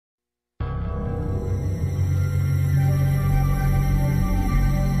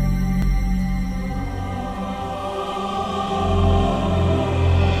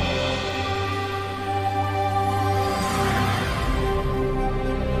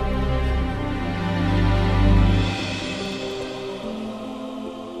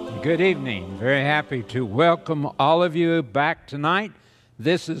Good evening. Very happy to welcome all of you back tonight.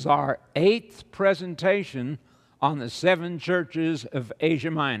 This is our 8th presentation on the 7 churches of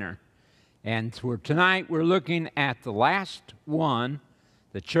Asia Minor. And for tonight, we're looking at the last one,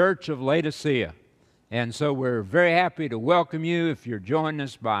 the Church of Laodicea. And so we're very happy to welcome you if you're joining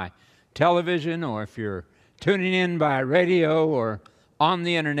us by television or if you're tuning in by radio or on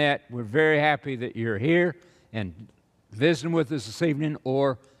the internet. We're very happy that you're here and visiting with us this evening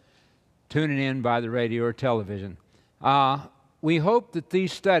or tuning in by the radio or television. We hope that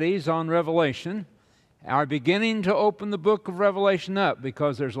these studies on Revelation are beginning to open the book of Revelation up,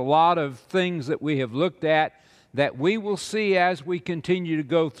 because there's a lot of things that we have looked at that we will see as we continue to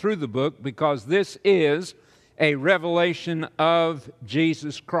go through the book, because this is a revelation of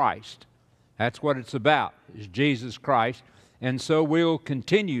Jesus Christ. That's what it's about, is Jesus Christ. And so we'll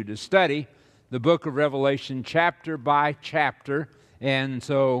continue to study the book of Revelation chapter by chapter. And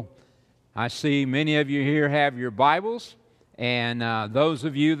so I see many of you here have your Bibles, and those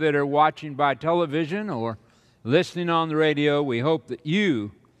of you that are watching by television or listening on the radio, we hope that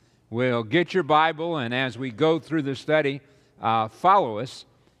you will get your Bible, and as we go through the study, follow us.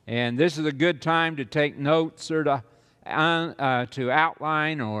 And this is a good time to take notes or to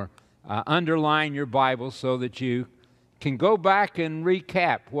outline or underline your Bible so that you can go back and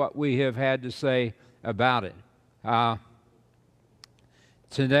recap what we have had to say about it.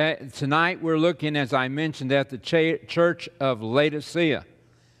 Tonight we're looking, as I mentioned, at the Church of Laodicea,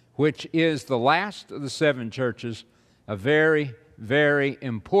 which is the last of the 7 churches, a very, very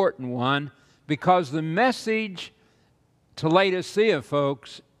important one, because the message to Laodicea,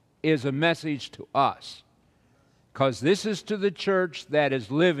 folks, is a message to us. Because this is to the church that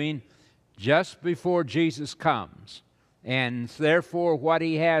is living just before Jesus comes. And therefore, what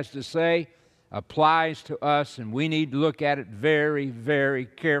he has to say applies to us, and we need to look at it very, very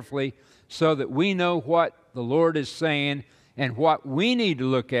carefully so that we know what the Lord is saying and what we need to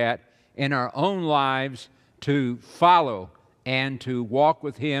look at in our own lives to follow and to walk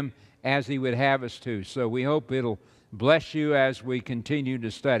with him as he would have us to. So we hope it'll bless you as we continue to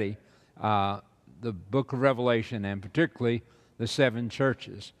study the book of Revelation, and particularly the 7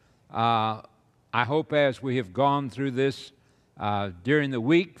 churches. I hope as we have gone through this during the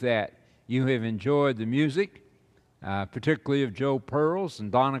week that you have enjoyed the music, particularly of Joe Pearls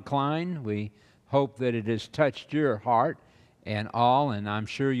and Donna Klein. We hope that it has touched your heart and all, and I'm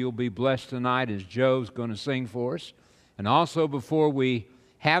sure you'll be blessed tonight as Joe's going to sing for us. And also, before we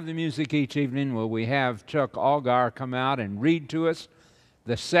have the music each evening, will we have Chuck Algar come out and read to us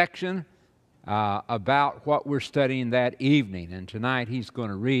the section about what we're studying that evening. And tonight he's going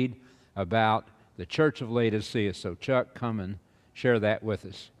to read about the Church of Laodicea. So Chuck, come and share that with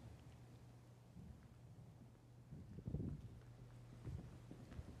us.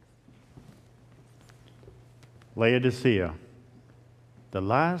 Laodicea, the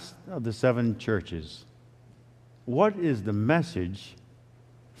last of the 7 churches. What is the message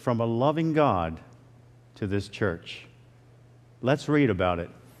from a loving God to this church? Let's read about it.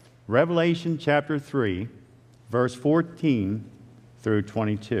 Revelation chapter 3, verse 14 through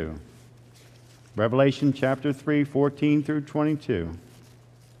 22. Revelation chapter 3, 14 through 22.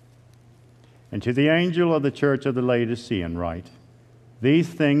 And to the angel of the church of the Laodicean write, These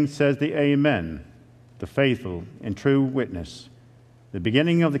things says the Amen, the faithful and true witness, the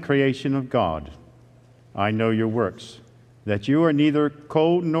beginning of the creation of God. I know your works, that you are neither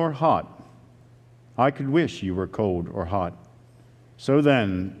cold nor hot. I could wish you were cold or hot. So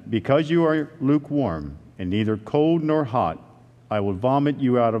then, because you are lukewarm and neither cold nor hot, I will vomit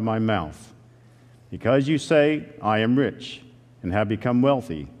you out of my mouth. Because you say, I am rich, and have become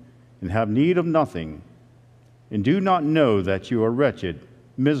wealthy, and have need of nothing, and do not know that you are wretched,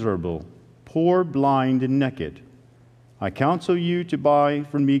 miserable, poor, blind, and naked. I counsel you to buy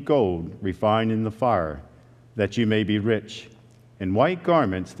from me gold refined in the fire, that you may be rich, and white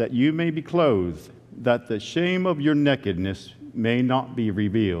garments that you may be clothed, that the shame of your nakedness may not be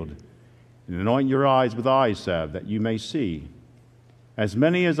revealed, and anoint your eyes with eye salve, that you may see. As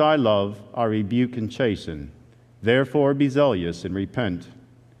many as I love, I rebuke and chasten. Therefore be zealous and repent.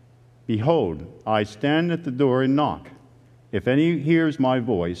 Behold, I stand at the door and knock. If any hears my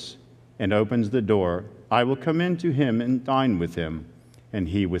voice and opens the door, I will come in to him and dine with him, and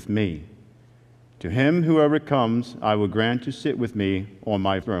he with me. To him who overcomes, I will grant to sit with me on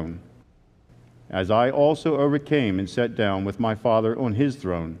my throne, as I also overcame and sat down with my Father on his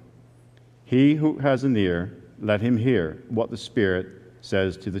throne. He who has an ear, let him hear what the Spirit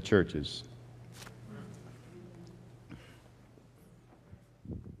says to the churches.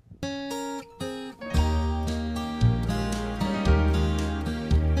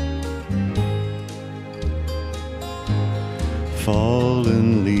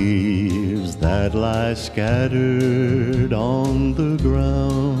 fallen leaves that lie scattered on the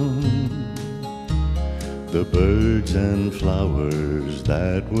ground, the birds and flowers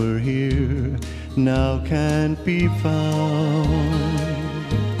that were here now can't be found.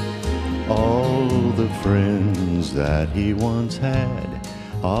 All the friends that he once had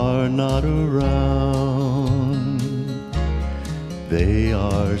are not around. They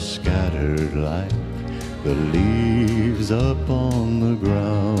are scattered like the leaves up on the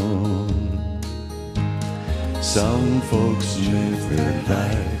ground. Some folks live their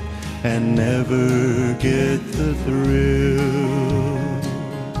life and never get the thrill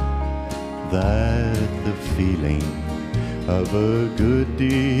that the feeling of a good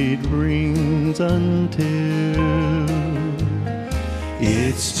deed brings until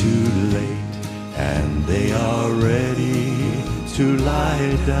it's too late and they are ready to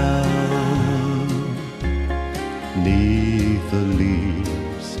lie down 'neath the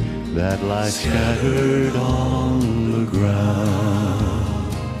leaves that lie scattered on the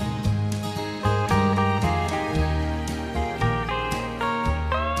ground.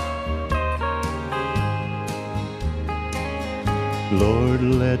 Lord,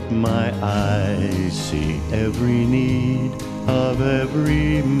 let my eyes see every need of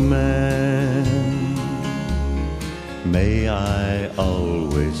every man. May I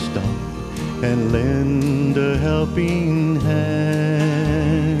always stop and lend a helping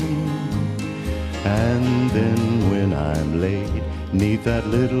hand. And then when I'm laid 'neath that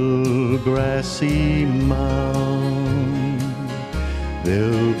little grassy mound,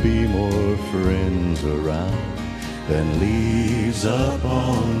 there'll be more friends around than leaves up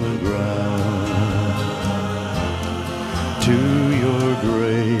on the ground. To your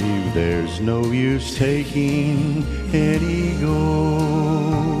grave there's no use taking any gold.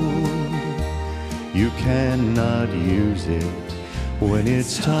 You cannot use it when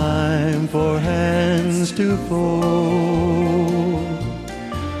it's time for hands to fold.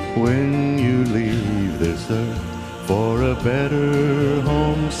 When you leave this earth for a better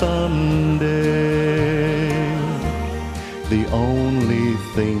home someday, the only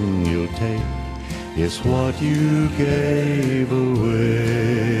thing you'll take is what you gave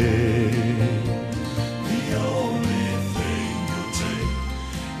away. The only thing you'll take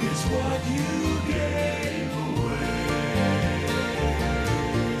is what you gave away.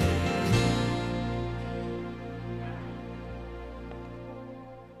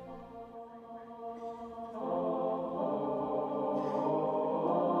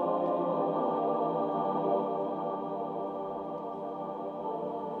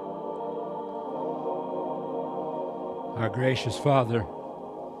 Our gracious Father,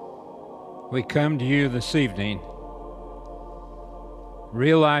 we come to you this evening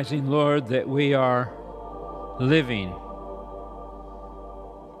realizing, Lord, that we are living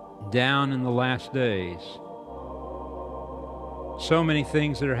down in the last days. So many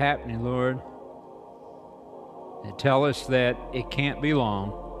things that are happening, Lord, that tell us that it can't be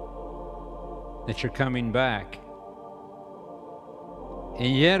long, that you're coming back.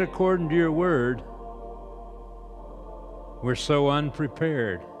 And yet, according to your word, we're so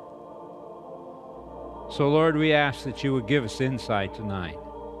unprepared. So, Lord, we ask that you would give us insight tonight.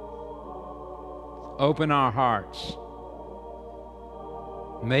 Open our hearts.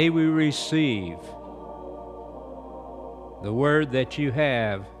 May we receive the word that you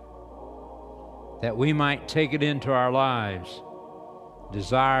have, that we might take it into our lives,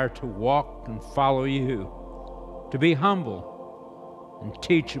 desire to walk and follow you, to be humble and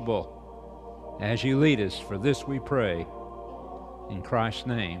teachable as you lead us. For this we pray. In Christ's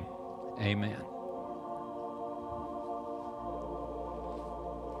name, amen.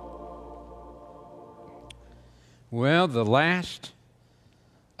 Well, the last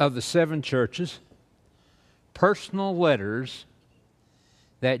of the 7 churches, personal letters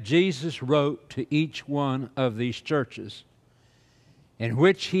that Jesus wrote to each one of these churches, in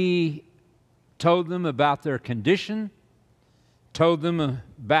which he told them about their condition, told them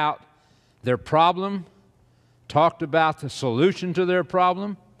about their problem, talked about the solution to their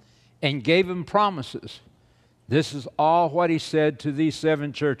problem, and gave them promises. This is all what he said to these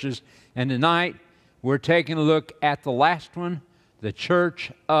 7 churches. And tonight, we're taking a look at the last one, the church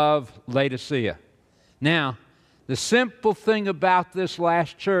of Laodicea. Now, the simple thing about this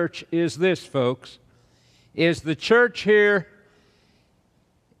last church is this, folks, is the church here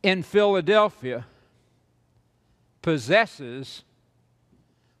in Philadelphia possesses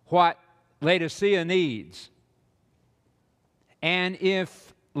what Laodicea needs. And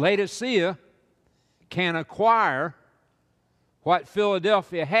if Laodicea can acquire what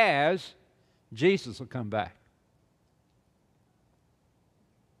Philadelphia has, Jesus will come back.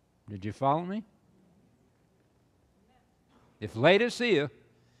 Did you follow me? If Laodicea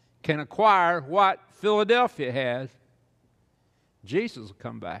can acquire what Philadelphia has, Jesus will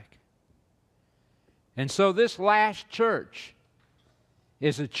come back. And so this last church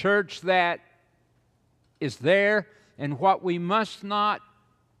is a church that is there, and what we must not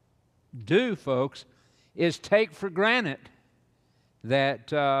do, folks, is take for granted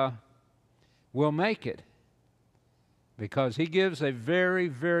that we'll make it. Because he gives a very,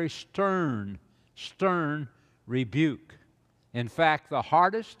 very stern rebuke. In fact, the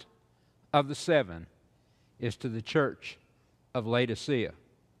hardest of the 7 is to the church of Laodicea.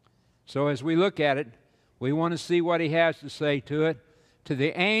 So as we look at it, we want to see what he has to say to it. To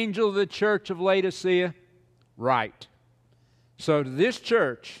the angel of the church of Laodicea, write. So to this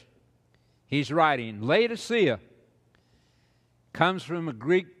church, he's writing. Laodicea comes from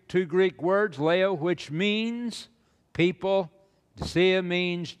two Greek words, Lao, which means people. Decea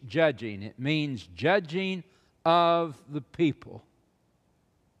means judging. It means judging of the people.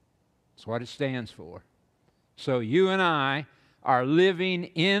 That's what it stands for. So you and I are living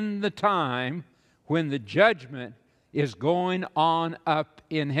in the time when the judgment is going on up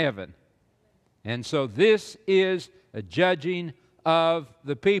in heaven. And so this is a judging of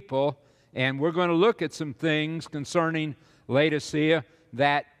the people. And we're going to look at some things concerning Laodicea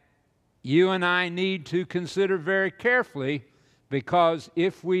that you and I need to consider very carefully, because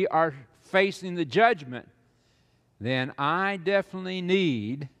if we are facing the judgment, then I definitely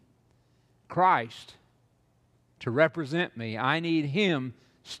need Christ to represent me. I need Him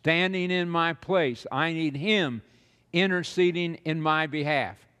standing in my place. I need Him interceding in my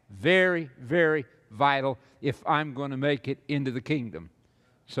behalf. Very, very vital if I'm going to make it into the kingdom.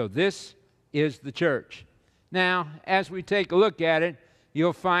 So this is the church. Now, as we take a look at it,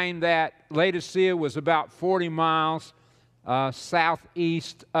 you'll find that Laodicea was about 40 miles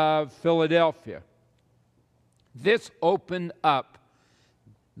southeast of Philadelphia. This opened up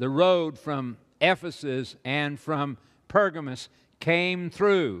the road from Ephesus and from Pergamos, came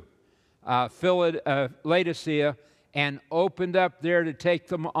through Laodicea and opened up there to take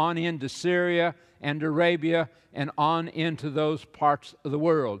them on into Syria and Arabia and on into those parts of the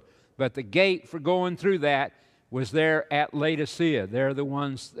world. But the gate for going through that was there at Laodicea. They're the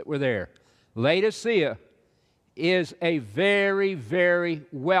ones that were there. Laodicea is a very, very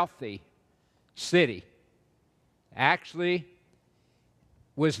wealthy city. Actually,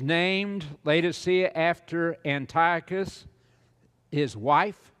 was named Laodicea after Antiochus, his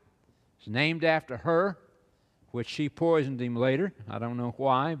wife. It's named after her, which she poisoned him later. I don't know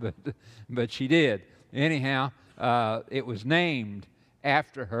why, but she did. Anyhow, it was named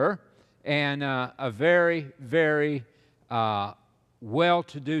after her, and a very, very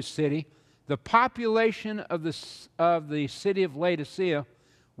well-to-do city. The population of the city of Laodicea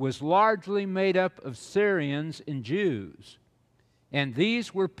was largely made up of Syrians and Jews. And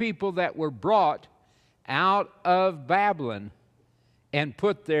these were people that were brought out of Babylon and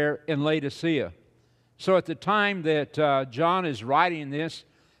put there in Laodicea. So at the time that John is writing this,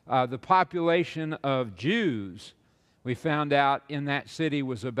 the population of Jews, we found out in that city,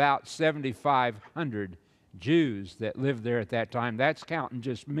 was about 7,500 Jews that lived there at that time. That's counting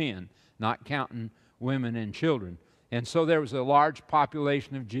just men, not counting women and children. And so there was a large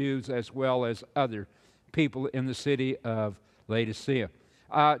population of Jews as well as other people in the city of Laodicea.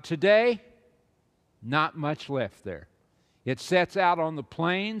 Today, not much left there. It sets out on the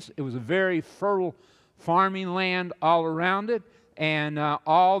plains. It was a very fertile farming land all around it, and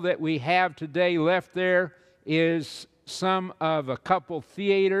all that we have today left there is some of a couple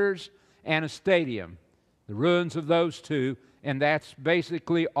theaters and a stadium, the ruins of those two, and that's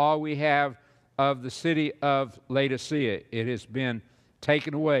basically all we have of the city of Laodicea. It has been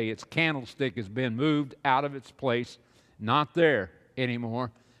taken away. Its candlestick has been moved out of its place, not there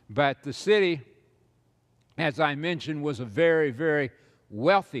anymore. But the city, as I mentioned, was a very, very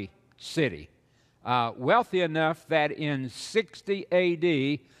wealthy city. Wealthy enough that in 60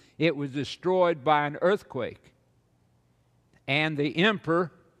 A.D. it was destroyed by an earthquake. And the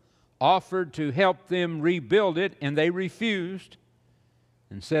emperor offered to help them rebuild it, and they refused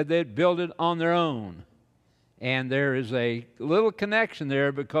and said they'd build it on their own. And there is a little connection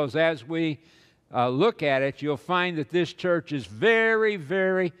there, because as we look at it, you'll find that this church is very,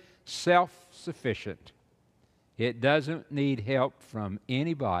 very self-sufficient. It doesn't need help from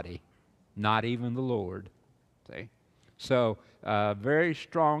anybody, not even the Lord. See? So, very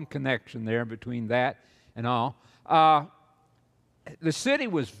strong connection there between that and all. The city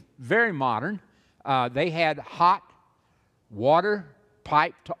was very modern. They had hot water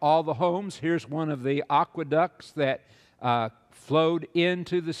piped to all the homes. Here's one of the aqueducts that flowed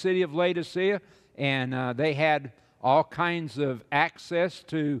into the city of Laodicea, and they had all kinds of access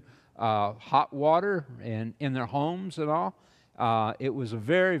to hot water and in their homes and all. It was a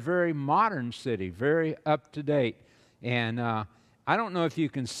very, very modern city, very up to date. And I don't know if you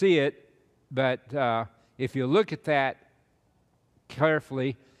can see it, but if you look at that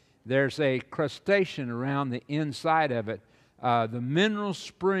carefully, there's a crustacean around the inside of it. The mineral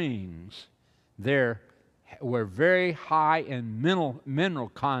springs there were very high in mineral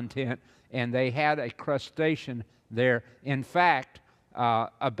content, and they had a crustacean there. In fact,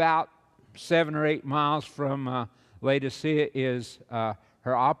 about 7 or 8 miles from Laodicea is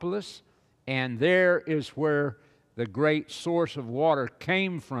Hierapolis, and there is where the great source of water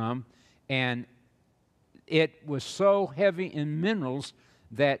came from, and it was so heavy in minerals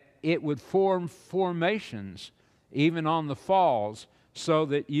that it would form formations even on the falls, so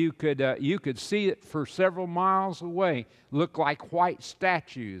that you could see it for several miles away. Look like white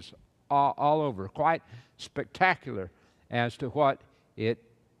statues all over. Quite spectacular as to what it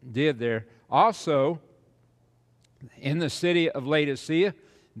did there. Also, in the city of Laodicea,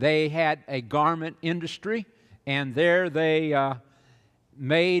 they had a garment industry, and there they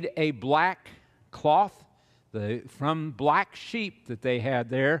made a black cloth from black sheep that they had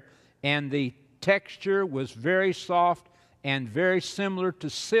there, and the texture was very soft and very similar to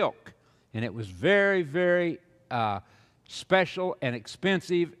silk, and it was very, very special and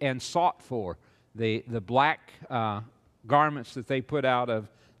expensive and sought for, the black garments that they put out of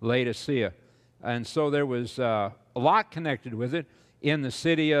Laodicea. And so there was a lot connected with it. In the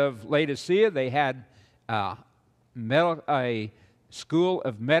city of Laodicea, they had a school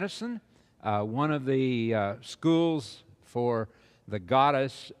of medicine, one of the schools for the god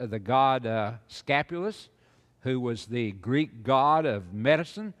Scapulus, who was the Greek god of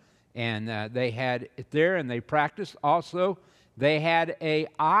medicine, and they had it there, and they practiced. Also, they had a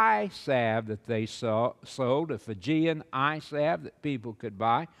eye salve that they sold, a Phrygian eye salve that people could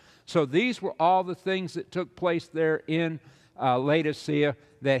buy. So these were all the things that took place there in Laodicea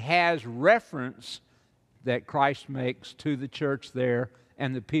that has reference that Christ makes to the church there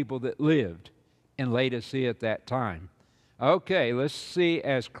and the people that lived in Laodicea at that time. Okay, let's see,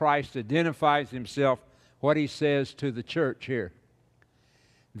 as Christ identifies himself, what he says to the church here.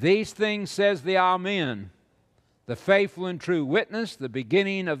 These things says the Amen, the faithful and true witness, the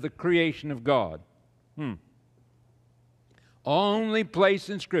beginning of the creation of God. Only place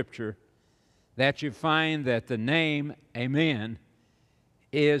in Scripture that you find that the name Amen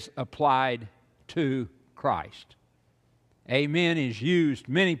is applied to Christ. Amen is used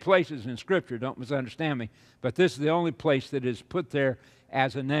many places in Scripture, don't misunderstand me, but this is the only place that is put there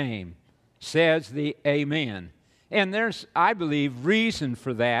as a name. Says the Amen. And there's, I believe, reason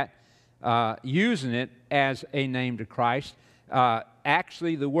for that, using it as a name to Christ.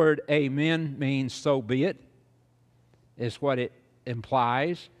 Actually, the word Amen means so be it, is what it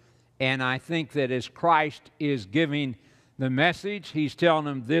implies. And I think that as Christ is giving the message, he's telling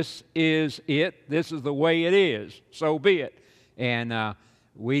them this is it, this is the way it is, so be it. And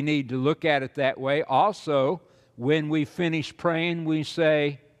we need to look at it that way. Also, when we finish praying, we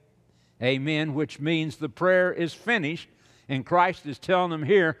say Amen, which means the prayer is finished. And Christ is telling them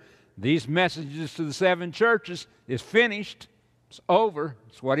here, these messages to the 7 churches is finished. It's over.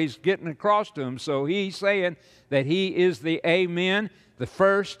 It's what he's getting across to them. So he's saying that he is the Amen, the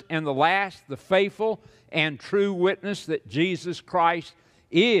first and the last, the faithful and true witness, that Jesus Christ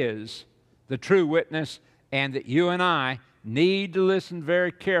is the true witness, and that you and I need to listen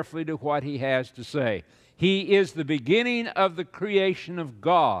very carefully to what he has to say. He is the beginning of the creation of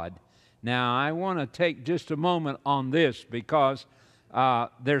God. Now, I want to take just a moment on this, because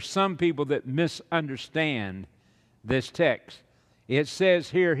there's some people that misunderstand this text. It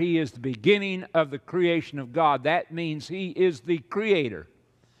says here, he is the beginning of the creation of God. That means he is the creator,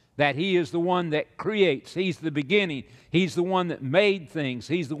 that he is the one that creates. He's the beginning. He's the one that made things.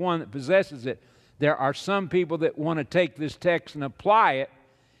 He's the one that possesses it. There are some people that want to take this text and apply it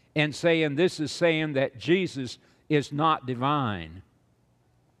and saying this is saying that Jesus is not divine,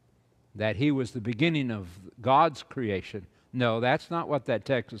 that he was the beginning of God's creation. No, that's not what that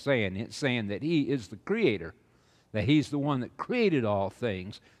text is saying. It's saying that he is the creator, that he's the one that created all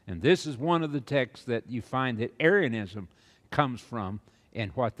things. And this is one of the texts that you find that Arianism comes from,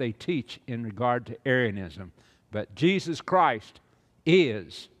 and what they teach in regard to Arianism. But Jesus Christ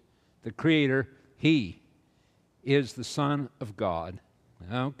is the creator. He is the Son of God.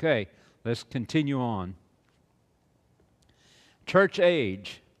 Okay, let's continue on. Church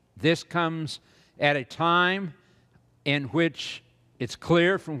age. This comes at a time in which it's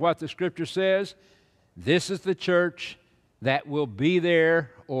clear from what the Scripture says, this is the church that will be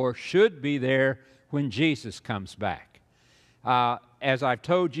there or should be there when Jesus comes back. As I've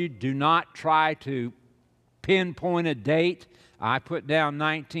told you, do not try to pinpoint a date. I put down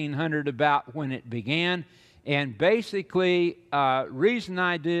 1900 about when it began. And basically, reason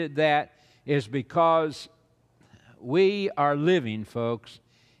I did that is because we are living, folks,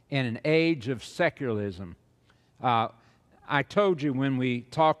 in an age of secularism. I told you when we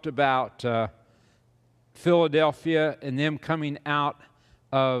talked about Philadelphia and them coming out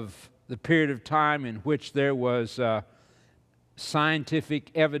of the period of time in which there was scientific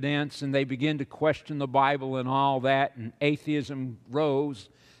evidence and they began to question the Bible and all that, and atheism rose.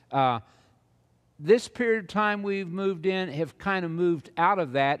 This period of time we've moved in have kind of moved out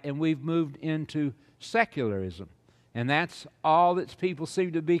of that, and we've moved into secularism. And that's all that people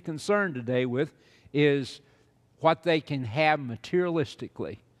seem to be concerned today with, is what they can have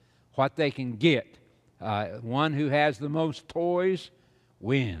materialistically, what they can get. One who has the most toys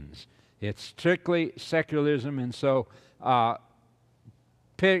wins. It's strictly secularism, and so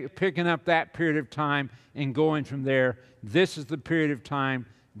picking up that period of time and going from there, this is the period of time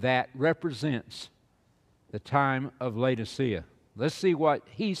that represents the time of Laodicea. Let's see what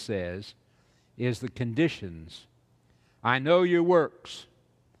he says is the conditions. I know your works,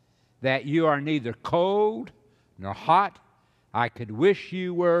 that you are neither cold nor hot. I could wish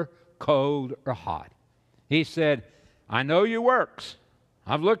you were cold or hot. He said, I know your works.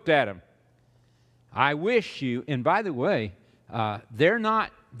 I've looked at them. I wish you, and by the way, they're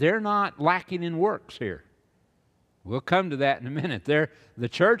not lacking in works here. We'll come to that in a minute. The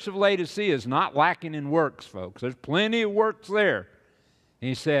church of Laodicea is not lacking in works, folks. There's plenty of works there. And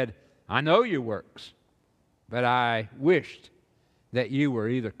he said, I know your works, but I wished that you were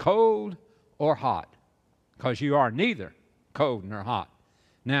either cold or hot, because you are neither cold nor hot.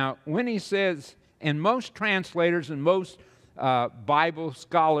 Now, when he says, and most translators and most Bible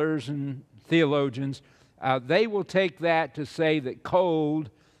scholars and theologians, they will take that to say that cold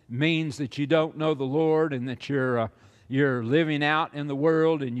means that you don't know the Lord and that you're living out in the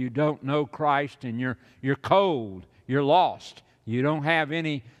world and you don't know Christ and you're cold, you're lost. You don't have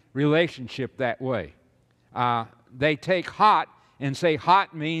any relationship that way. They take hot and say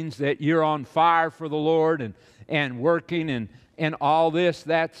hot means that you're on fire for the Lord and working and all this.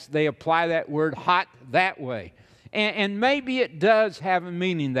 They apply that word hot that way. And maybe it does have a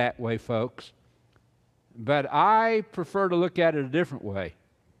meaning that way, folks. But I prefer to look at it a different way.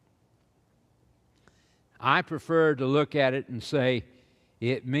 I prefer to look at it and say,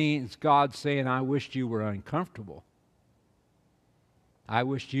 it means God saying, I wished you were uncomfortable. I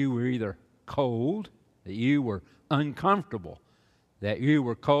wished you were either cold, that you were uncomfortable, that you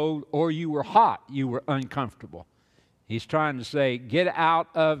were cold, or you were hot, you were uncomfortable. He's trying to say, get out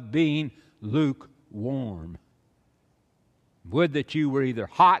of being lukewarm. Would that you were either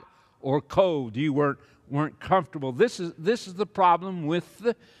hot or cold, you weren't comfortable. This is the problem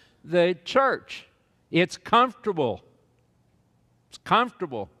with the church. It's comfortable. It's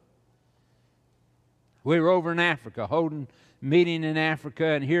comfortable. We were over in Africa, holding meeting in Africa,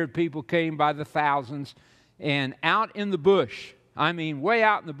 and here people came by the thousands. And out in the bush, I mean way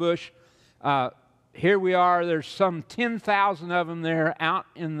out in the bush, here we are, there's some 10,000 of them there out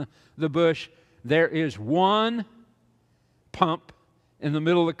in the bush. There is one pump in the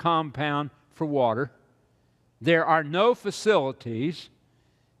middle of the compound for water. There are no facilities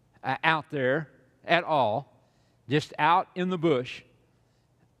out there at all, just out in the bush.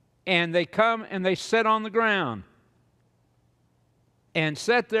 And they come and they sit on the ground and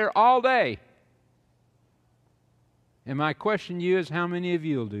sit there all day. And my question to you is, how many of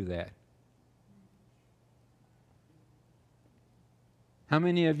you will do that? How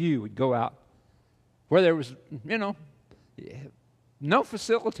many of you would go out where there was, no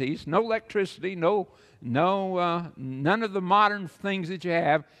facilities, no electricity, none of the modern things that you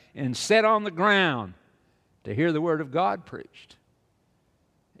have, and sit on the ground to hear the Word of God preached?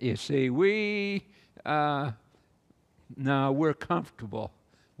 You see, we're comfortable.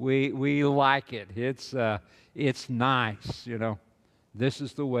 We like it. It's nice, This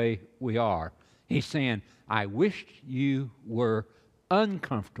is the way we are. He's saying, I wished you were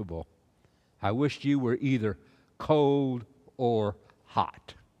uncomfortable. I wished you were either cold or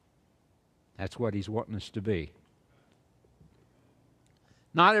hot. That's what he's wanting us to be.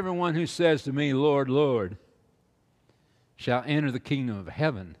 Not everyone who says to me, Lord, Lord, shall enter the kingdom of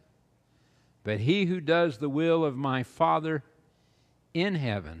heaven, but he who does the will of my Father in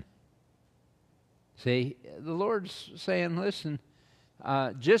heaven. See, the Lord's saying, listen,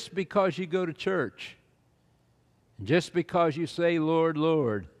 just because you go to church, just because you say, Lord,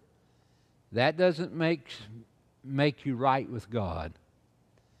 Lord, that doesn't make make you right with God.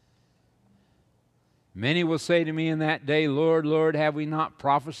 Many will say to me in that day, Lord, Lord, have we not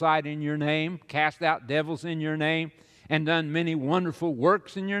prophesied in your name, cast out devils in your name, and done many wonderful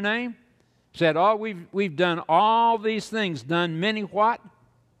works in your name? Said, oh, we've done all these things, done many what?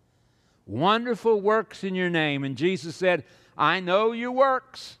 Wonderful works in your name. And Jesus said, I know your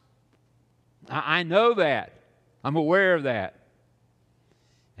works. I know that. I'm aware of that.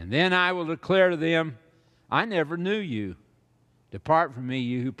 And then I will declare to them, I never knew you. Depart from me,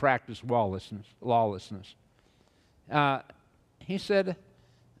 you who practice lawlessness. He said,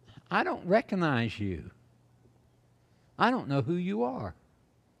 I don't recognize you. I don't know who you are.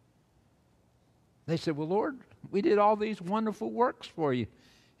 They said, well, Lord, we did all these wonderful works for you.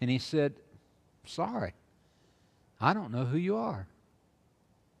 And he said, sorry, I don't know who you are.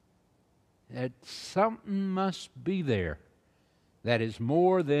 That something must be there that is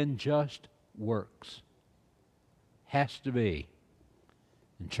more than just works. Has to be.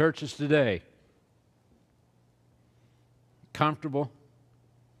 In churches today, comfortable.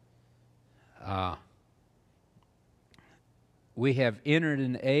 We have entered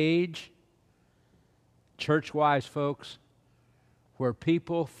an age, church-wise folks, where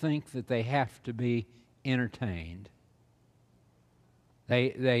people think that they have to be entertained.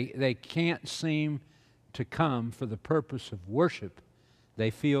 They can't seem to come for the purpose of worship. They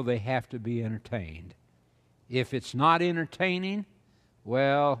feel they have to be entertained. If it's not entertaining,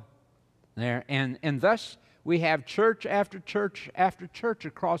 well, there and thus we have church after church after church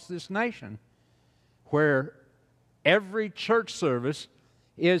across this nation where every church service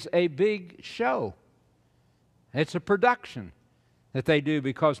is a big show. It's a production that they do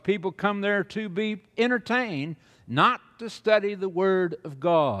because people come there to be entertained, not to study the Word of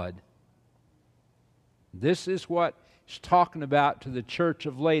God. This is what he's talking about to the church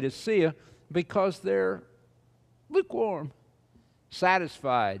of Laodicea because they're lukewarm,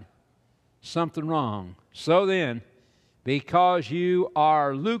 satisfied, something wrong. So then, because you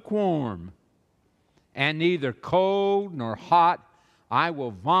are lukewarm and neither cold nor hot, I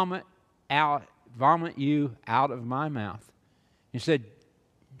will vomit you out of my mouth. He said,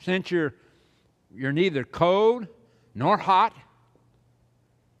 since you're neither cold nor hot,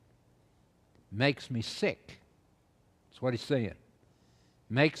 makes me sick. That's what he's saying.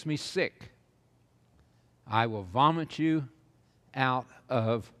 Makes me sick. I will vomit you out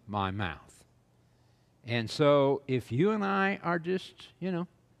of my mouth. And so if you and I are just,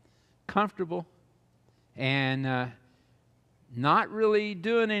 comfortable and not really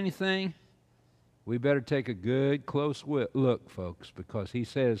doing anything, we better take a good close look, folks, because he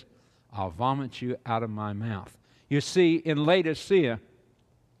says, I'll vomit you out of my mouth. You see, in Laodicea,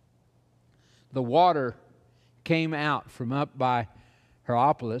 the water came out from up by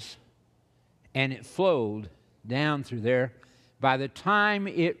Hierapolis, and it flowed down through there. By the time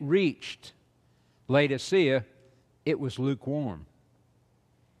it reached Laodicea, it was lukewarm.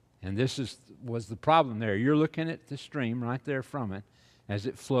 And this was the problem there. You're looking at the stream right there from it. As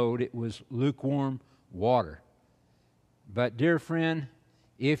it flowed, it was lukewarm water. But, dear friend,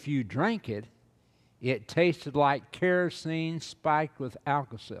 if you drank it, it tasted like kerosene spiked with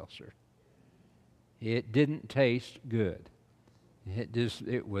Alka-Seltzer. It didn't taste good.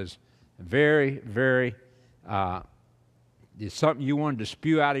 It was very, very, it's something you wanted to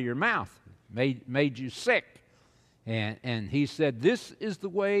spew out of your mouth. Made you sick. And he said, this is the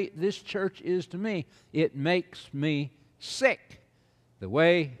way this church is to me. It makes me sick. The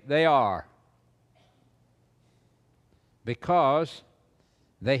way they are. Because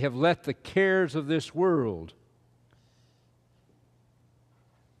they have let the cares of this world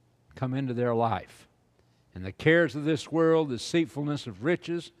come into their life. And the cares of this world, the deceitfulness of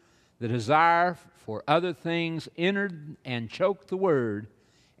riches, the desire for other things entered and choked the word,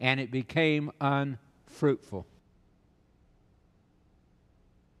 and it became unfruitful.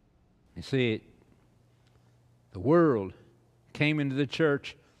 You see, the world came into the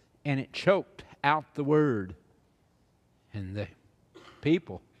church and it choked out the word. And the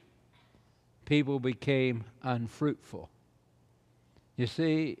people became unfruitful. You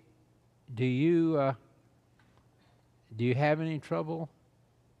see, do you have any trouble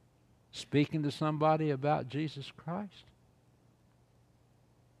speaking to somebody about Jesus Christ?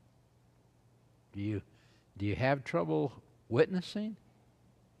 Do you have trouble witnessing?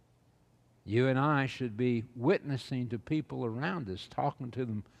 You and I should be witnessing to people around us, talking to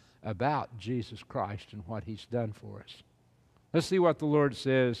them about Jesus Christ and what He's done for us. Let's see what the Lord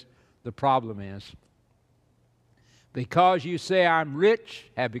says the problem is. Because you say, I'm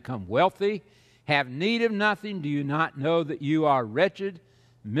rich, have become wealthy, have need of nothing, do you not know that you are wretched,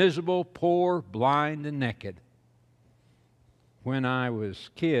 miserable, poor, blind, and naked? When I was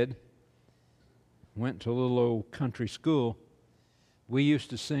a kid, went to a little old country school, we used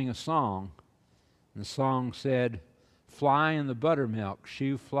to sing a song. And the song said, "Fly in the buttermilk,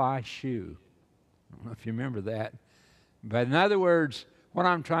 shoe fly shoe." I don't know if you remember that. But in other words, what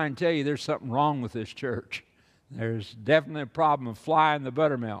I'm trying to tell you, there's something wrong with this church. There's definitely a problem of flying the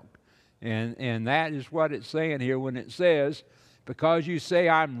buttermilk. And that is what it's saying here when it says, because you say,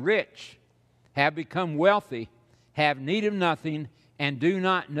 "I'm rich, have become wealthy, have need of nothing, and do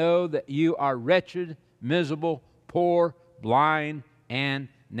not know that you are wretched, miserable, poor, blind, and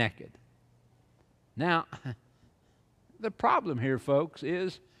naked." Now, the problem here, folks,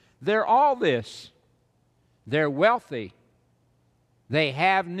 is they're all this. They're wealthy. They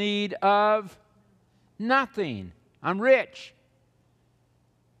have need of nothing. I'm rich.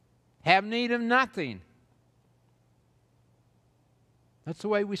 Have need of nothing. That's the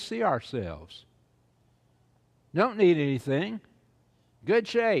way we see ourselves. Don't need anything. Good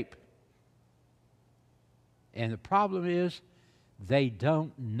shape. And the problem is, they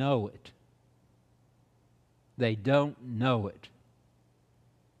don't know it. They don't know it.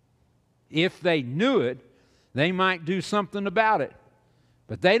 If they knew it, they might do something about it.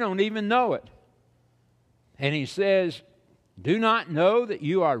 But they don't even know it. And he says, "Do not know that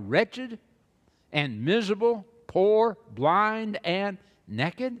you are wretched and miserable, poor, blind, and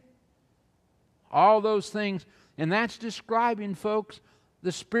naked?" All those things. And that's describing, folks,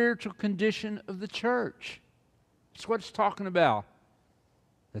 the spiritual condition of the church. That's what it's talking about.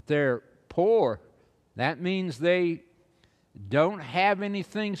 That they're poor. That means they don't have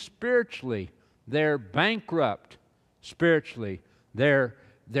anything spiritually. They're bankrupt spiritually. They're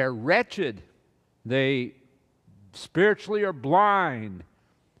wretched. They spiritually are blind.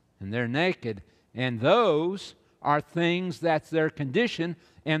 And they're naked. And those are things that's their condition.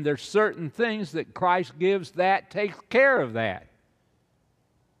 And there's certain things that Christ gives that takes care of that.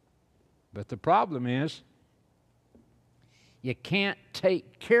 But the problem is, you can't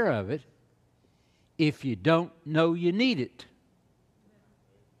take care of it if you don't know you need it.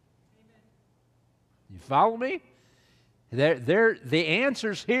 You follow me? The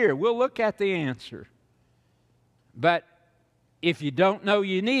answer's here. We'll look at the answer. But if you don't know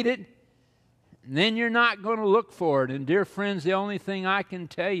you need it, then you're not going to look for it. And dear friends, the only thing I can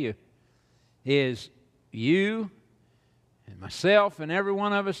tell you is you and myself and every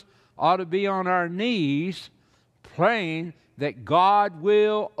one of us ought to be on our knees praying that God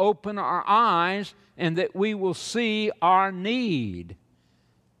will open our eyes and that we will see our need.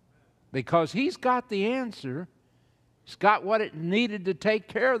 Because He's got the answer. He's got what it needed to take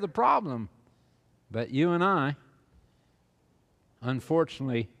care of the problem. But you and I,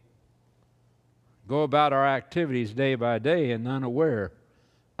 unfortunately, go about our activities day by day and unaware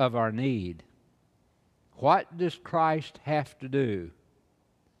of our need. What does Christ have to do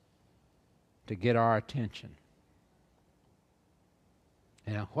to get our attention?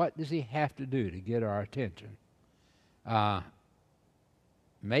 And what does He have to do to get our attention?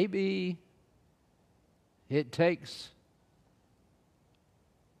 Maybe it takes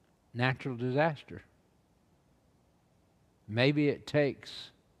natural disaster. Maybe it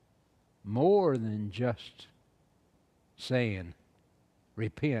takes more than just saying,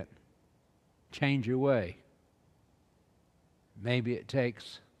 repent, change your way. Maybe it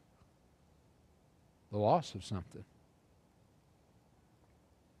takes the loss of something.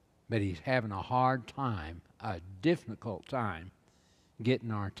 But He's having a hard time, a difficult time,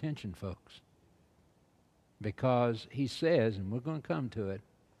 getting our attention, folks. Because He says, and we're going to come to it,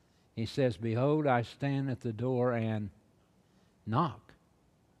 He says, "Behold, I stand at the door and knock.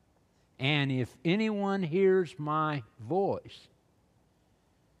 And if anyone hears my voice,"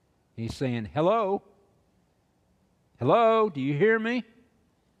 He's saying, "Hello? Hello, do you hear me?"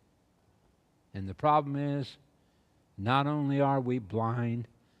 And the problem is, not only are we blind,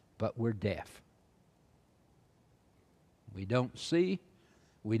 but we're deaf. We don't see,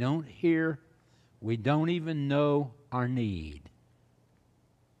 we don't hear, we don't even know our need.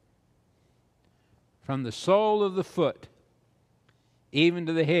 From the sole of the foot, even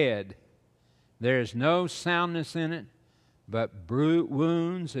to the head, there is no soundness in it, but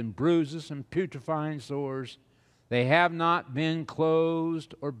wounds and bruises and putrefying sores. They have not been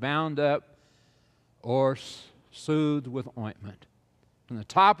closed or bound up or soothed with ointment. From the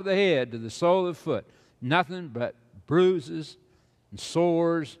top of the head to the sole of the foot, nothing but bruises and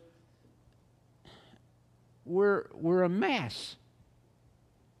sores. We're a mess.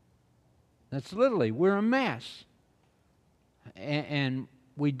 That's literally, we're a mess. And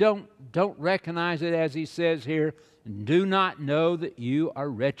we don't recognize it, as He says here, "Do not know that you are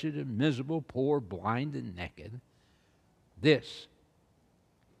wretched and miserable, poor, blind, and naked." This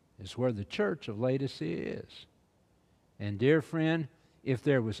is where the church of Laodicea is. And dear friend, if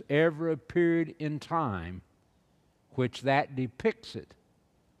there was ever a period in time which that depicts it,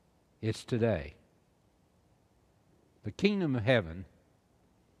 it's today. The kingdom of heaven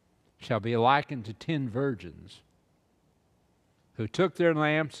shall be likened to 10 virgins who took their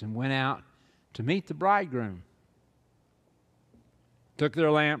lamps and went out to meet the bridegroom. Took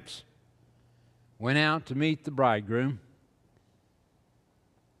their lamps, went out to meet the bridegroom.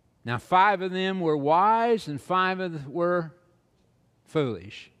 Now 5 of them were wise and 5 of them were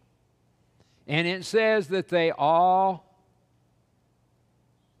foolish. And it says that they all,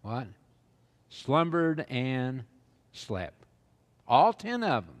 what? Slumbered and slept. All 10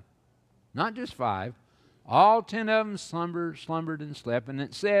 of them. Not just 5. All 10 of them slumbered and slept. And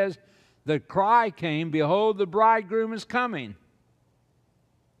it says, the cry came, behold, the bridegroom is coming.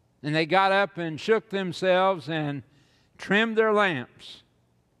 And they got up and shook themselves and trimmed their lamps.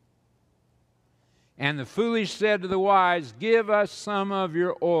 And the foolish said to the wise, give us some of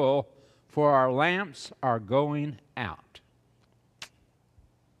your oil, for our lamps are going out.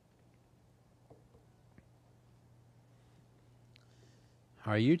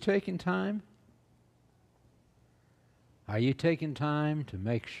 Are you taking time? Are you taking time to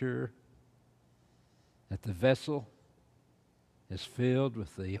make sure that the vessel is filled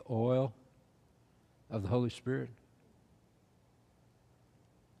with the oil of the Holy Spirit?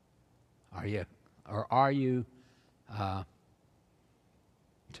 Are you? Or are you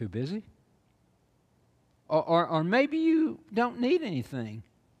too busy? Or maybe you don't need anything.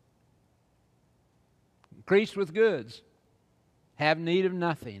 Increased with goods. Have need of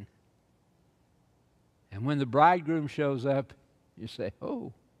nothing. And when the bridegroom shows up, you say,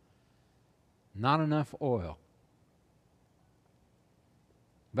 oh, not enough oil.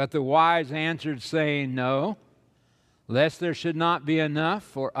 But the wise answered, saying, no, lest there should not be enough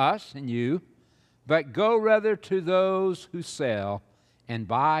for us and you, but go rather to those who sell and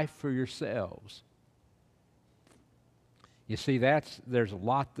buy for yourselves. You see, there's a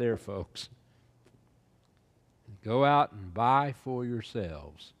lot there, folks. Go out and buy for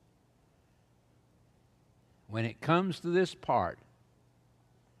yourselves. When it comes to this part,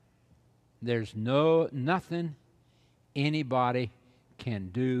 there's nothing anybody can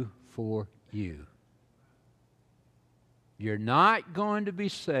do for you. You're not going to be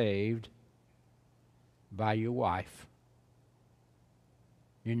saved by your wife.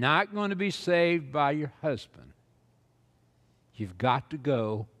 You're not going to be saved by your husband. You've got to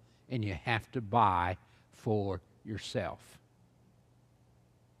go and you have to buy for yourself.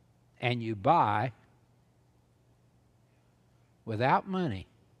 And you buy without money,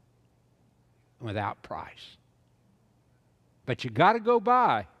 without price. But you got to go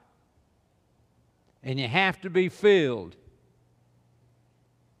buy. And you have to be filled.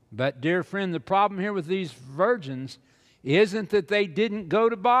 But dear friend, the problem here with these virgins isn't that they didn't go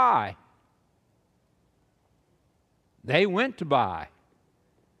to buy. They went to buy.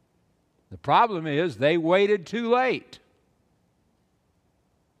 The problem is they waited too late.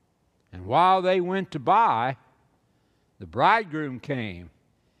 And while they went to buy, the bridegroom came.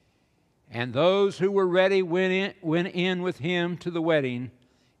 And those who were ready went in with him to the wedding,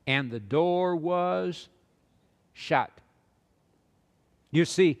 and the door was shut. You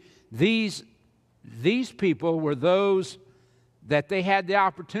see, these people were those that they had the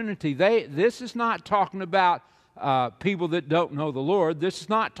opportunity. This is not talking about people that don't know the Lord. This is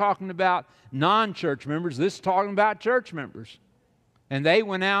not talking about non-church members. This is talking about church members. And they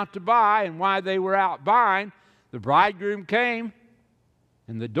went out to buy, and while they were out buying, the bridegroom came,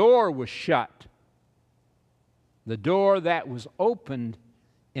 and the door was shut. The door that was opened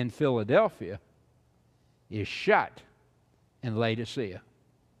in Philadelphia is shut in Laodicea.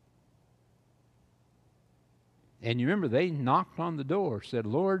 And you remember, they knocked on the door, said,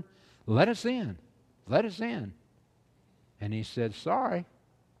 Lord, let us in. Let us in. And he said, sorry,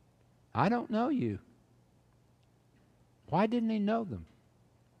 I don't know you. Why didn't he know them?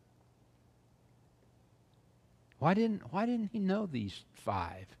 Why didn't he know these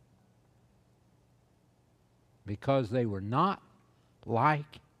 5? Because they were not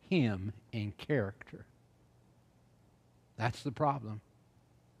like him in character. That's the problem.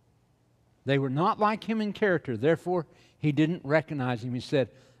 They were not like him in character. Therefore, he didn't recognize him. He said,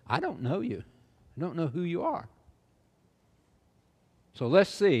 I don't know you. I don't know who you are. So let's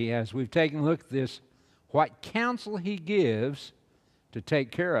see, as we've taken a look at this, what counsel he gives to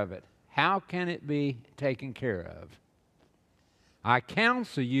take care of it. How can it be taken care of? I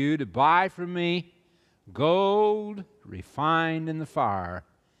counsel you to buy from me gold refined in the fire,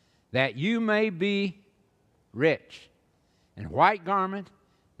 that you may be rich, and white garment,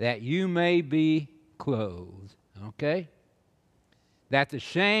 that you may be clothed. Okay? That the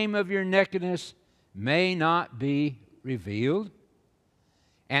shame of your nakedness may not be revealed.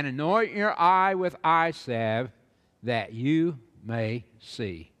 And anoint your eye with eye salve, that you may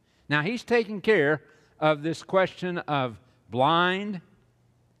see. Now, he's taking care of this question of blind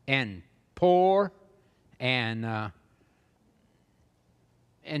and poor and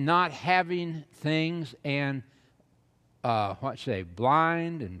not having things, and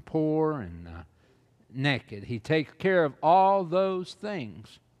blind and poor and naked. He takes care of all those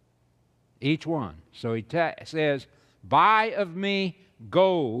things, each one. So he says, buy of me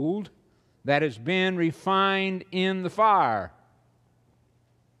gold that has been refined in the fire.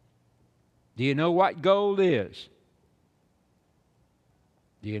 Do you know what gold is?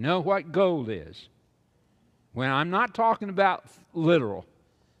 Do you know what gold is? When I'm not talking about literal,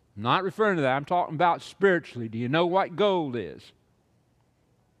 I'm not referring to that, I'm talking about spiritually. Do you know what gold is?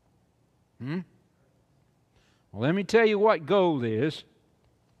 Well, let me tell you what gold is.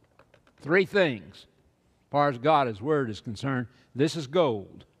 3 things. As far as God's Word is concerned, this is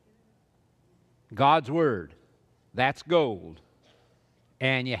gold. God's Word. That's gold.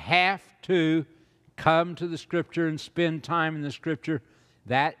 And you have to come to the Scripture and spend time in the Scripture.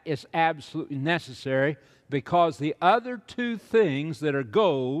 That is absolutely necessary, because the other 2 things that are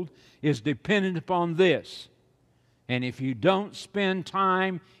gold is dependent upon this. And if you don't spend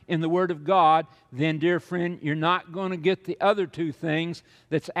time in the Word of God, then, dear friend, you're not going to get the other 2 things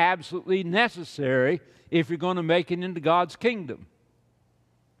that's absolutely necessary if you're going to make it into God's kingdom.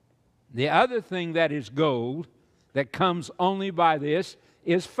 The other thing that is gold, that comes only by this,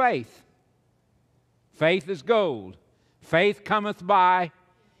 is faith. Faith is gold. Faith cometh by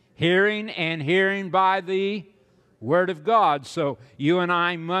hearing, and hearing by the Word of God. So you and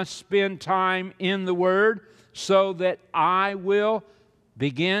I must spend time in the Word so that I will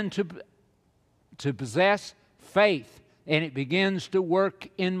begin to possess faith, and it begins to work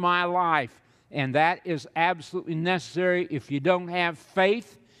in my life. And that is absolutely necessary. If you don't have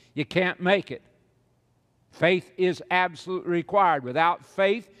faith, you can't make it. Faith is absolutely required. Without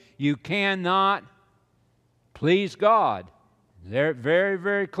faith, you cannot please God. They're very,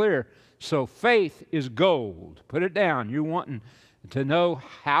 very clear. So faith is gold. Put it down. You're wanting to know,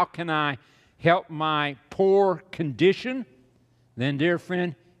 how can I help my poor condition? Then, dear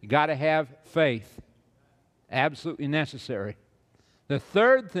friend, you got to have faith. Absolutely necessary. The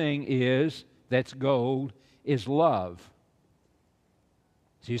third thing is, that's gold, is love.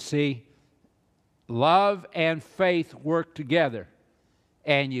 So you see, love and faith work together.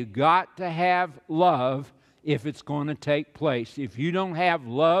 And you got to have love if it's going to take place. If you don't have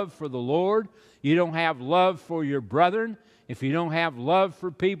love for the Lord, you don't have love for your brethren, if you don't have love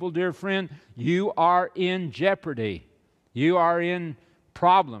for people, dear friend, you are in jeopardy. You are in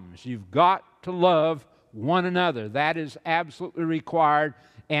problems. You've got to love one another. That is absolutely required.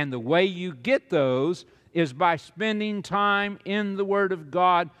 And the way you get those is by spending time in the Word of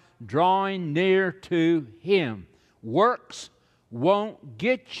God, drawing near to Him. Works won't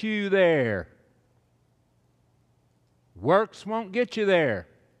get you there. Works won't get you there.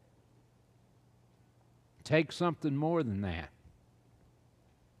 Take something more than that.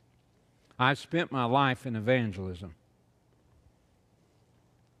 I've spent my life in evangelism.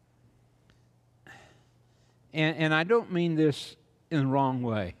 And I don't mean this in the wrong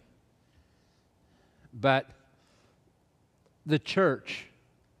way. But the church,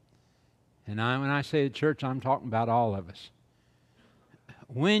 and when I say the church, I'm talking about all of us.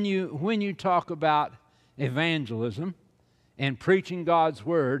 When you talk about evangelism and preaching God's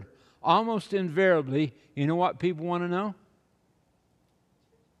Word, almost invariably, you know what people want to know?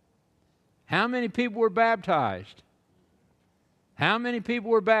 How many people were baptized? How many people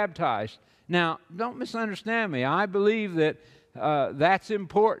were baptized? Now, don't misunderstand me. I believe that that's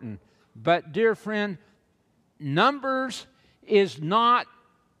important. But, dear friend, numbers is not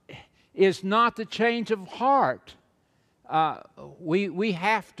the change of heart. We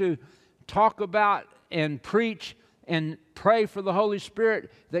have to talk about and preach and pray for the Holy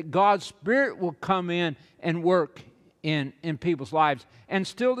Spirit, that God's Spirit will come in and work in people's lives. And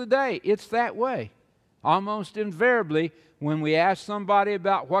still today, it's that way. Almost invariably, when we ask somebody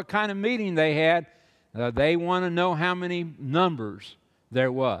about what kind of meeting they had, they want to know how many numbers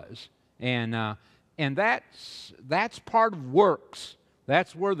there was. And that's part of works.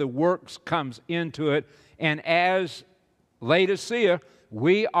 That's where the works comes into it. And as Laodicea,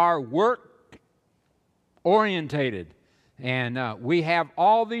 we are work-orientated. And we have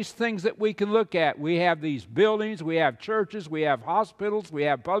all these things that we can look at. We have these buildings, we have churches, we have hospitals, we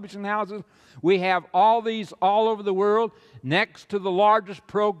have publishing houses. We have all these all over the world, next to the largest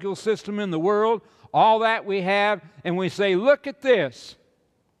parochial system in the world. All that we have, and we say, look at this.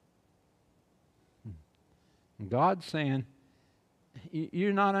 And God's saying,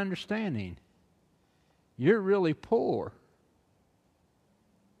 you're not understanding. You're really poor.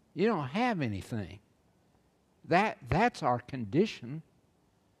 You don't have anything. That's our condition.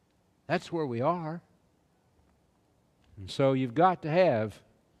 That's where we are. And so you've got to have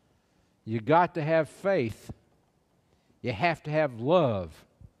faith. You have to have love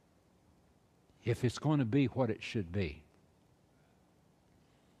if it's going to be what it should be.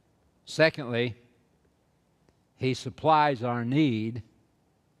 Secondly, He supplies our need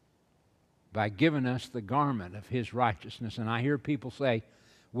by giving us the garment of His righteousness. And I hear people say,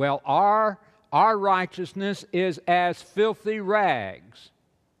 well, our righteousness is as filthy rags.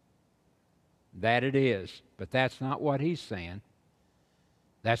 That it is. But that's not what He's saying.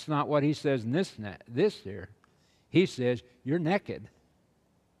 That's not what He says in this here. He says, you're naked.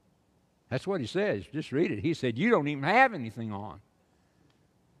 That's what He says. Just read it. He said, you don't even have anything on.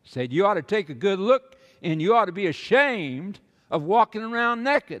 He said, you ought to take a good look and you ought to be ashamed of walking around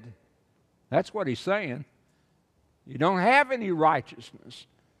naked. That's what He's saying. You don't have any righteousness.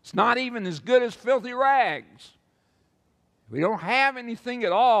 It's not even as good as filthy rags. We don't have anything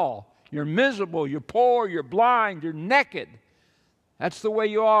at all. You're miserable, you're poor, you're blind, you're naked. That's the way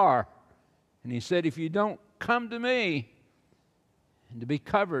you are. And He said, if you don't come to me and to be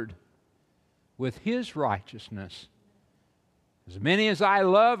covered with His righteousness, as many as I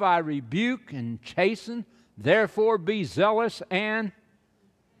love, I rebuke and chasten. Therefore be zealous and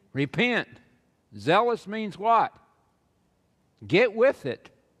repent. Zealous means what? Get with it.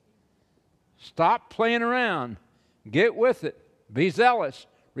 Stop playing around. Get with it. Be zealous.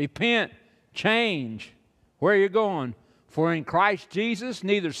 Repent. Change. Where are you going? For in Christ Jesus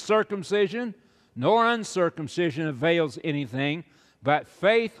neither circumcision nor uncircumcision avails anything, but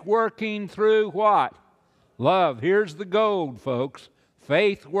faith working through what? Love. Here's the gold, folks.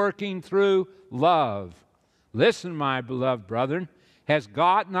 Faith working through love. Listen, my beloved brethren. Has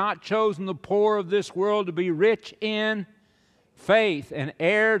God not chosen the poor of this world to be rich in faith and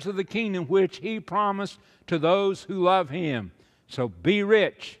heirs of the kingdom which He promised to those who love Him? So be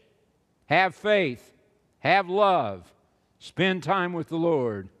rich. Have faith. Have love. Spend time with the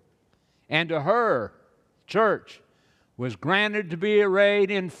Lord. And to her, church, was granted to be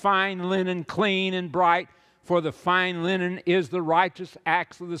arrayed in fine linen, clean and bright, for the fine linen is the righteous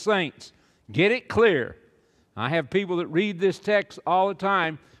acts of the saints. Get it clear. I have people that read this text all the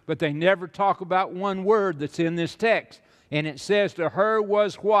time, but they never talk about one word that's in this text. And it says to her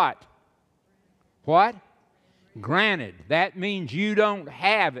was what? What? Granted. That means you don't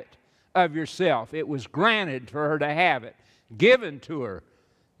have it of yourself. It was granted for her to have it. Given to her.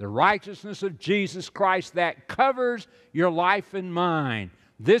 The righteousness of Jesus Christ that covers your life and mine.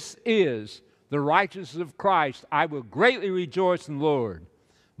 This is the righteousness of Christ. I will greatly rejoice in the Lord.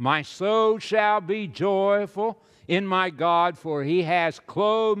 My soul shall be joyful in my God, for He has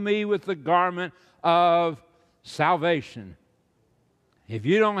clothed me with the garment of salvation. If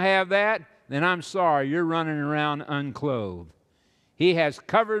you don't have that, then I'm sorry, you're running around unclothed. He has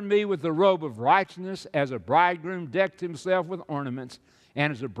covered me with the robe of righteousness, as a bridegroom decked himself with ornaments,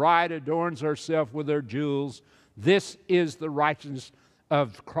 and as a bride adorns herself with her jewels. This is the righteousness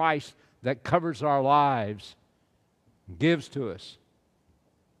of Christ that covers our lives, gives to us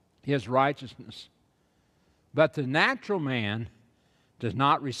His righteousness. But the natural man does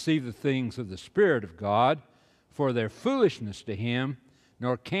not receive the things of the Spirit of God, for their foolishness to him,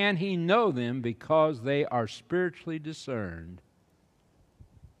 nor can he know them, because they are spiritually discerned.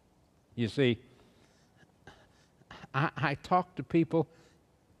 You see, I talk to people,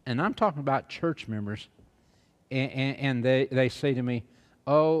 and I'm talking about church members, and they say to me,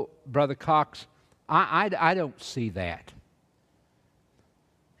 oh, Brother Cox, I don't see that.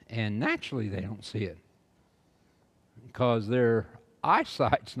 And naturally they don't see it, because their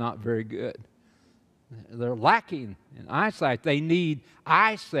eyesight's not very good. They're lacking in eyesight. They need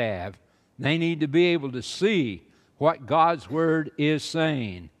eye salve. They need to be able to see what God's Word is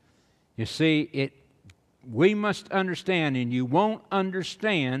saying. You see, we must understand, and you won't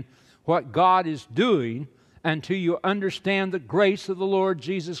understand what God is doing until you understand the grace of the Lord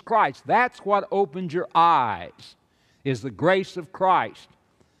Jesus Christ. That's what opens your eyes, is the grace of Christ.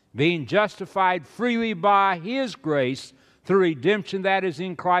 Being justified freely by His grace through redemption that is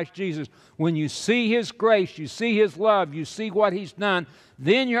in Christ Jesus. When you see His grace, you see His love, you see what He's done,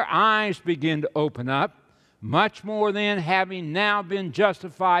 then your eyes begin to open up. Much more then, having now been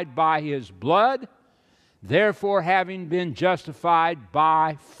justified by his blood, therefore having been justified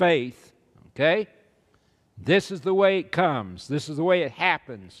by faith. Okay? This is the way it comes. This is the way it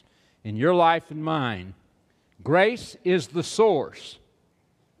happens in your life and mine. Grace is the source.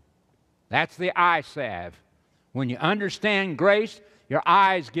 That's the eye salve. When you understand grace, your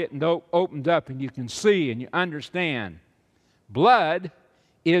eyes get opened up and you can see and you understand. Blood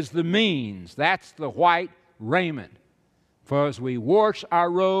is the means. That's the white raiment. For as we wash our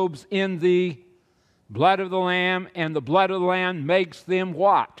robes in the blood of the Lamb, and the blood of the Lamb makes them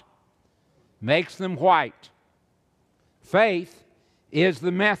what? Makes them white. Faith is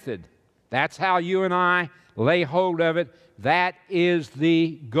the method. That's how you and I lay hold of it. That is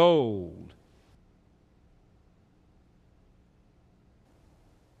the gold.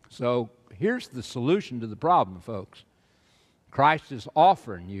 So here's the solution to the problem, folks. Christ is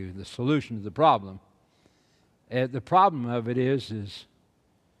offering you the solution to the problem. The problem of it is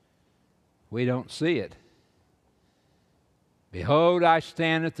we don't see it. Behold, I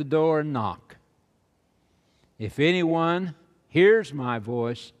stand at the door and knock. If anyone hears my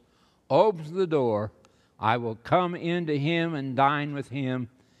voice, opens the door, I will come into him and dine with him,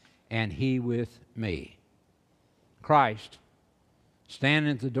 and he with me. Christ,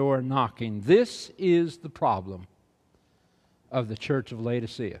 standing at the door and knocking. This is the problem of the church of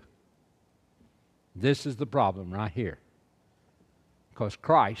Laodicea. This is the problem right here. Because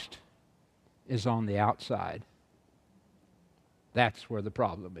Christ is on the outside. That's where the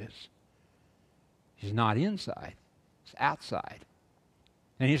problem is. He's not inside. He's outside.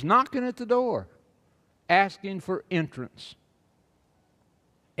 And he's knocking at the door, asking for entrance.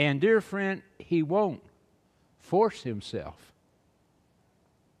 And dear friend, he won't force himself.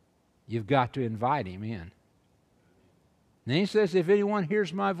 You've got to invite him in. And he says, if anyone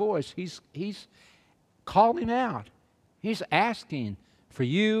hears my voice, he's calling out. He's asking for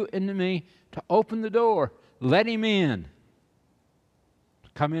you and me to open the door. Let him in. To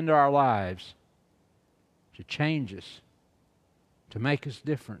come into our lives. To change us. To make us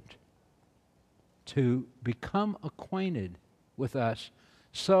different. To become acquainted with us.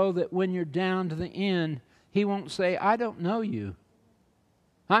 So that when you're down to the end, he won't say, I don't know you.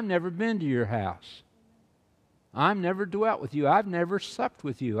 I've never been to your house. I've never dwelt with you. I've never supped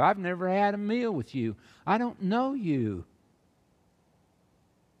with you. I've never had a meal with you. I don't know you.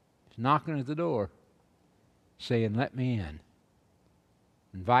 He's knocking at the door, saying, let me in.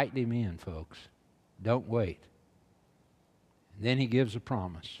 Invite him in, folks. Don't wait. And then he gives a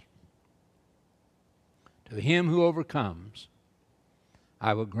promise. To him who overcomes,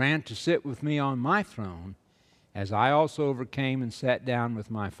 I will grant to sit with me on my throne, as I also overcame and sat down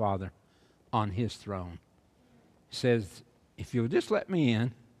with my Father on his throne. He says, if you'll just let me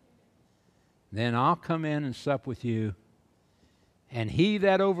in, then I'll come in and sup with you. And he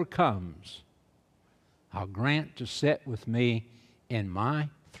that overcomes, I'll grant to sit with me in my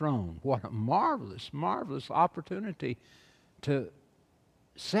throne. What a marvelous, marvelous opportunity to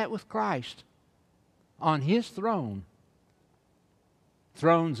sit with Christ on his throne.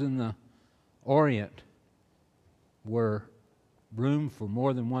 Thrones in the Orient were room for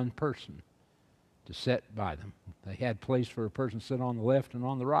more than one person to sit by them. They had place for a person to sit on the left and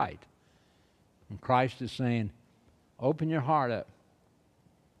on the right. And Christ is saying, open your heart up.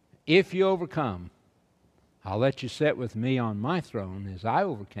 If you overcome, I'll let you sit with me on my throne as I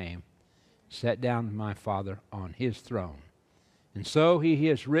overcame, sat down with my Father on his throne. And so he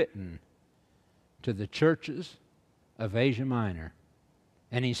has written to the churches of Asia Minor.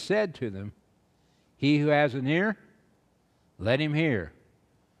 And he said to them, he who has an ear, let him hear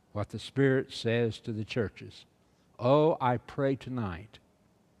what the Spirit says to the churches. Oh, I pray tonight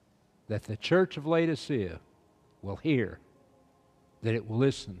that the church of Laodicea will hear, that it will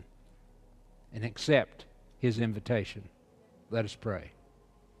listen and accept his invitation. Let us pray.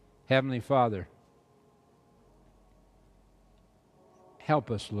 Heavenly Father,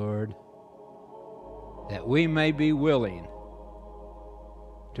 help us, Lord, that we may be willing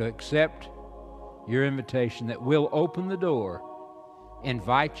to accept your invitation, that we'll open the door,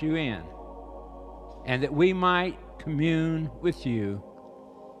 invite you in, and that we might commune with you,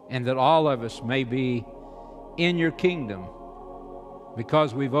 and that all of us may be in your kingdom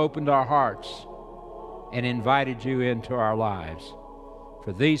because we've opened our hearts and invited you into our lives.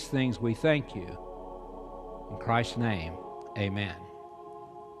 For these things we thank you. In Christ's name, amen.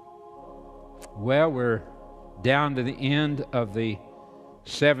 Well, we're down to the end of the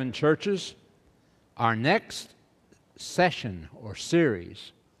 7 churches. Our next session or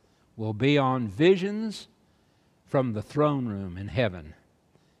series will be on visions from the throne room in heaven.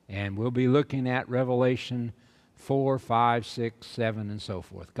 And we'll be looking at Revelation 4, 5, 6, 7, and so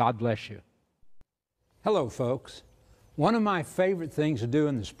forth. God bless you. Hello, folks. One of my favorite things to do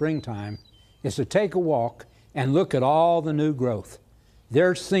in the springtime is to take a walk and look at all the new growth.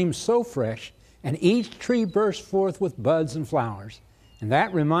 Theirs seems so fresh, and each tree bursts forth with buds and flowers. And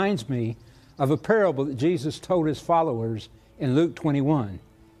that reminds me of a parable that Jesus told his followers in Luke 21.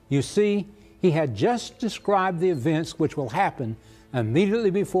 You see, he had just described the events which will happen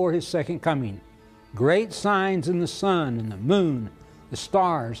immediately before his second coming. Great signs in the sun and the moon, the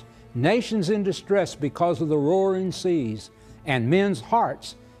stars, nations in distress because of the roaring seas, and men's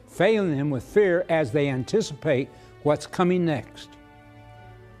hearts failing them with fear as they anticipate what's coming next.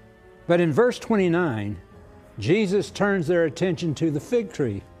 But in verse 29, Jesus turns their attention to the fig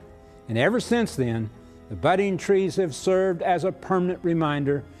tree. And ever since then, the budding trees have served as a permanent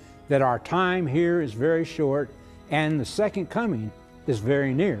reminder that our time here is very short and the second coming is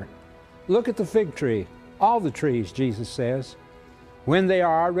very near. Look at the fig tree, all the trees, Jesus says. When they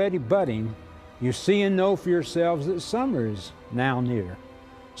are already budding, you see and know for yourselves that summer is now near.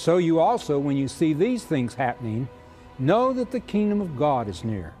 So you also, when you see these things happening, know that the kingdom of God is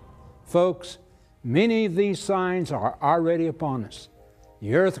near. Folks, many of these signs are already upon us.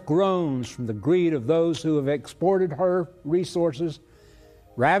 The earth groans from the greed of those who have exported her resources,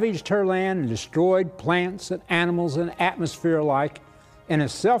 ravaged her land, and destroyed plants and animals and atmosphere alike in a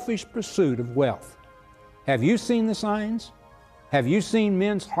selfish pursuit of wealth. Have you seen the signs? Have you seen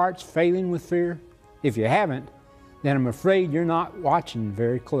men's hearts failing with fear? If you haven't, then I'm afraid you're not watching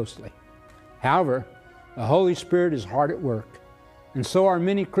very closely. However, the Holy Spirit is hard at work, and so are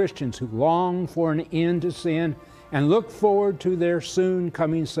many Christians who long for an end to sin and look forward to their soon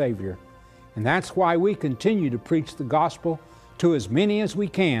coming Savior. And that's why we continue to preach the gospel to as many as we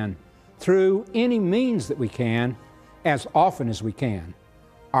can, through any means that we can, as often as we can.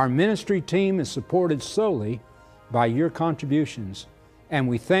 Our ministry team is supported solely by your contributions, and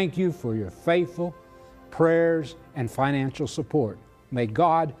we thank you for your faithful prayers and financial support. May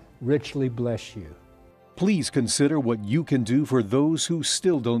God richly bless you. Please consider what you can do for those who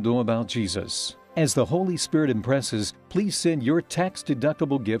still don't know about Jesus. As the Holy Spirit impresses, please send your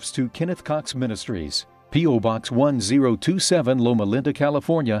tax-deductible gifts to Kenneth Cox Ministries, P.O. Box 1027, Loma Linda,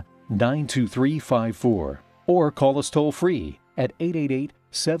 California, 92354. Or call us toll-free at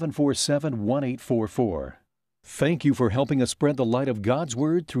 888-747-1844. Thank you for helping us spread the light of God's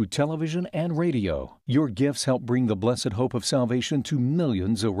Word through television and radio. Your gifts help bring the blessed hope of salvation to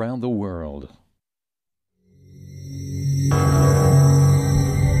millions around the world.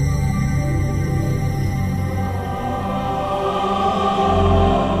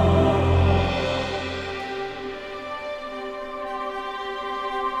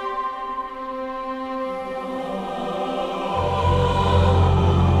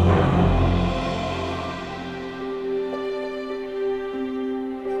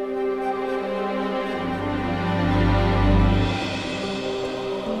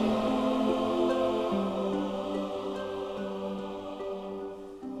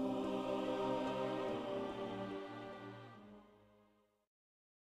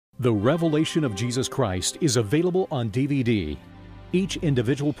 The Revelation of Jesus Christ is available on DVD. Each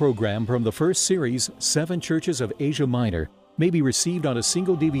individual program from the first series, 7 Churches of Asia Minor, may be received on a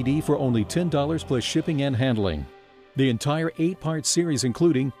single DVD for only $10 plus shipping and handling. The entire 8-part series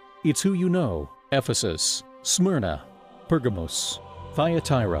including It's Who You Know, Ephesus, Smyrna, Pergamos,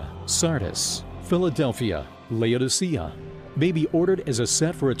 Thyatira, Sardis, Philadelphia, Laodicea, may be ordered as a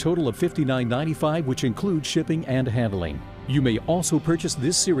set for a total of $59.95, which includes shipping and handling. You may also purchase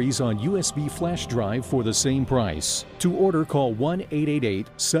this series on USB flash drive for the same price. To order, call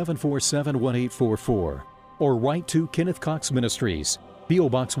 1-888-747-1844 or write to Kenneth Cox Ministries, P.O.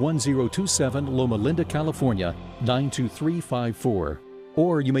 Box 1027, Loma Linda, California, 92354.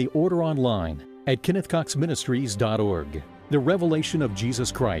 Or you may order online at kennethcoxministries.org. The Revelation of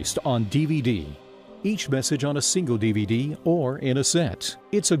Jesus Christ on DVD. Each message on a single DVD or in a set.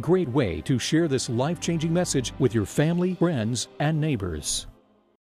 It's a great way to share this life-changing message with your family, friends, and neighbors.